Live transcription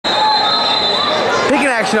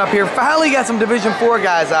action up here. Finally got some Division 4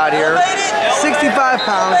 guys out here. 65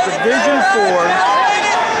 pounds, Division 4.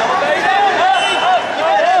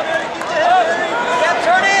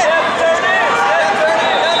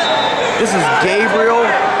 This is Gabriel,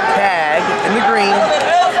 Tagg in the green,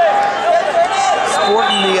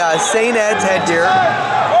 sporting the St. Ed's headgear.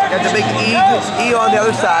 Got the big E on the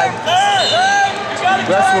other side.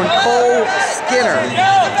 Wrestling Cole Skinner.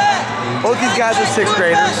 Both these guys are 6th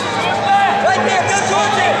graders.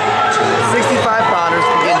 65 pounders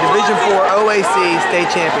in Division 4 OAC State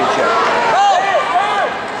Championship.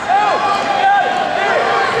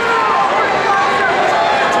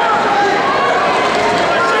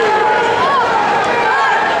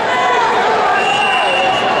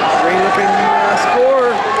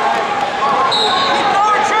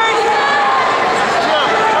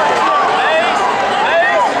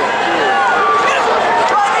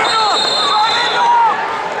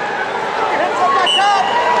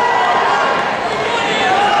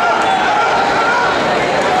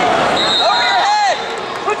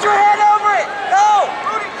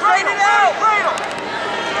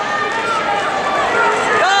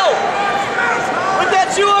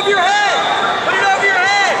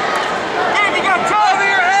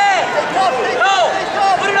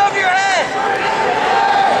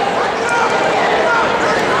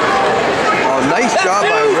 Job by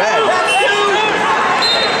Red.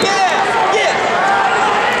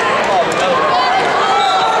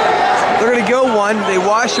 They're going to go one. They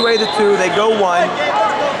wash away the 2. They go 1. Wait.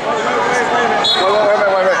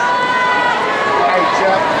 Hey,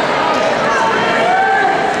 Jeff.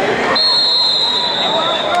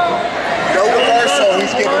 No reversal.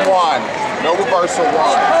 He's giving 1. No reversal. 1.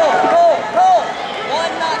 Cole.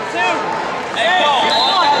 1, not 2. Hey, Cole.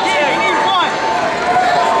 Yeah, he needs 1.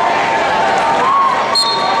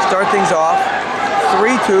 Start things off.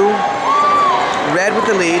 3-2. Red with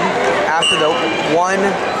the lead after the 1.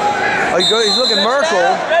 Oh, he's looking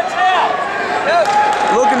Merkel.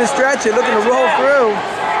 Looking to stretch it, looking to roll through.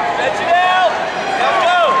 Stretch it out. Now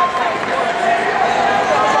go.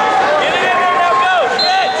 Get it in there, now go.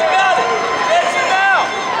 Stretch, you got it. Stretch him out.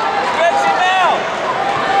 Stretch him out.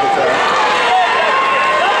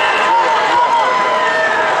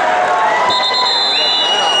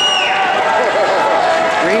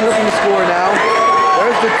 Green looking to score now.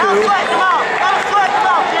 There's the 2.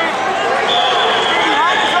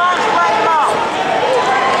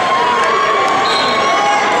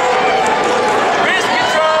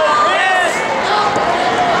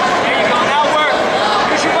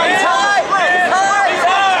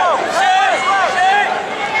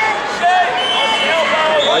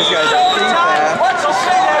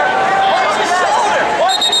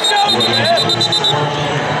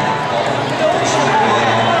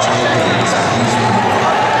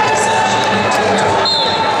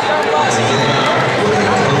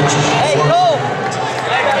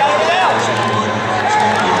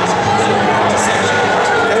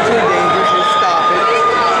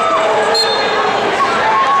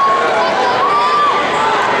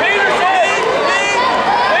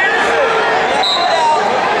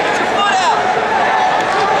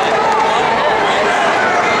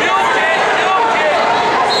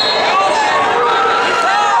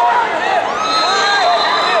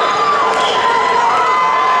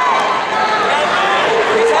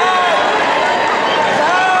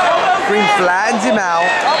 Flattens him out.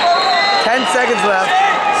 10 seconds left.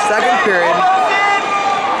 2nd period.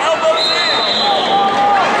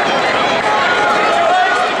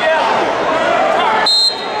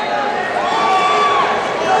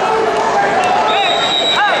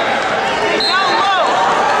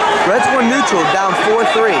 Reds were neutral, down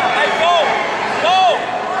 4-3.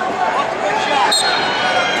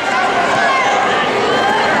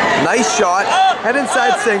 Nice shot. Head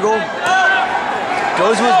inside single.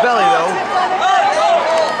 Goes to his belly though.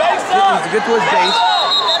 Needs to get to his base.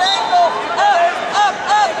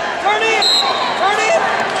 Turn in.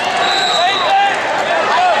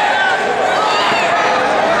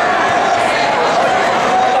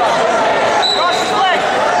 Cross his leg.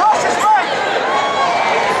 Towards us.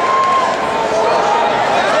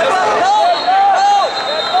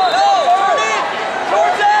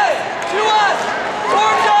 To us.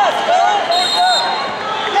 Towards us.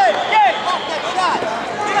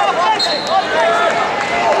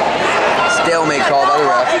 Stalemate call by the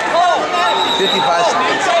ref. 55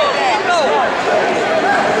 seconds.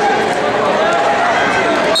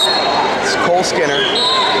 It's Cole Skinner.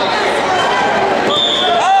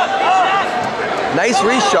 Nice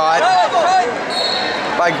reshot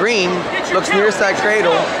by Green. Looks near side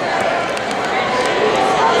cradle.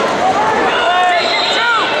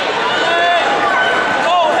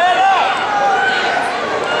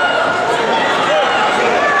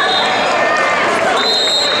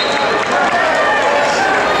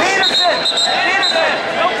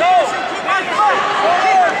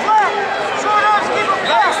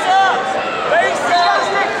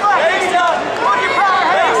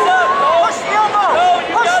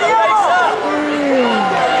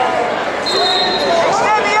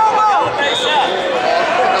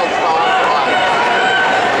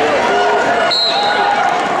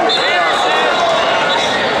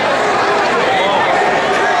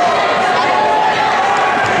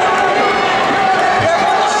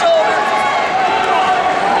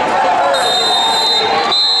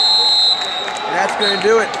 gonna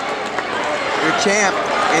do it. Your champ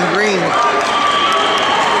in green.